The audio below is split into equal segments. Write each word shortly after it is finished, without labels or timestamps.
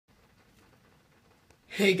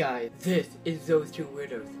Hey guys, this is Those Two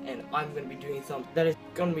Weirdos, and I'm going to be doing something that is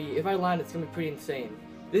going to be, if I land, it's going to be pretty insane.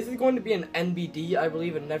 This is going to be an NBD, I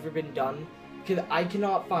believe, and never been done, because I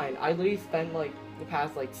cannot find, I literally spent like the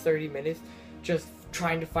past 30 minutes just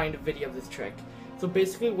trying to find a video of this trick. So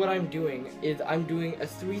basically what I'm doing is I'm doing a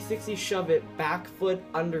 360 shove it back foot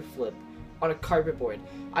underflip on a carpet board.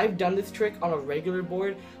 I've done this trick on a regular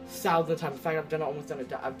board thousands of times. In fact, I've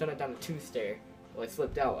done it down a two-stair. Well, I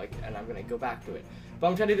slipped out, and I'm gonna go back to it. But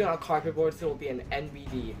I'm trying to do it on a carpet board, so it'll be an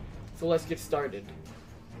NBD. So let's get started.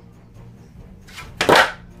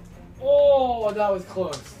 Oh, that was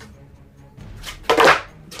close.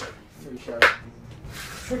 3 sharp.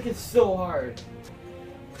 This trick is so hard.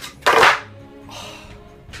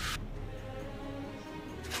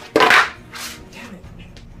 Damn it.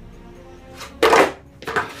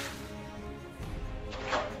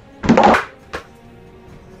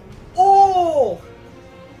 Oh!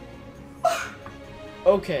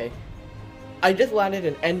 Okay, I just landed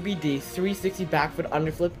an NBD 360 back foot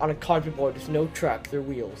underflip on a carpet board with no trucks or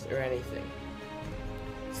wheels or anything.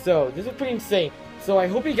 So, this is pretty insane. So, I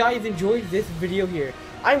hope you guys enjoyed this video here.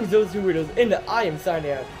 I'm Those Two Weirdos, and I am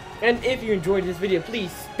signing out. And if you enjoyed this video,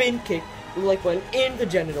 please spin kick the like button in the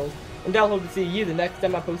genitals. And I'll hope to see you the next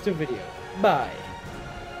time I post a video. Bye.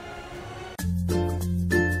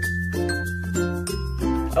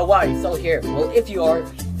 Oh wow, you're still here. Well, if you are,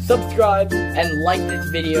 subscribe and like this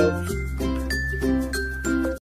video.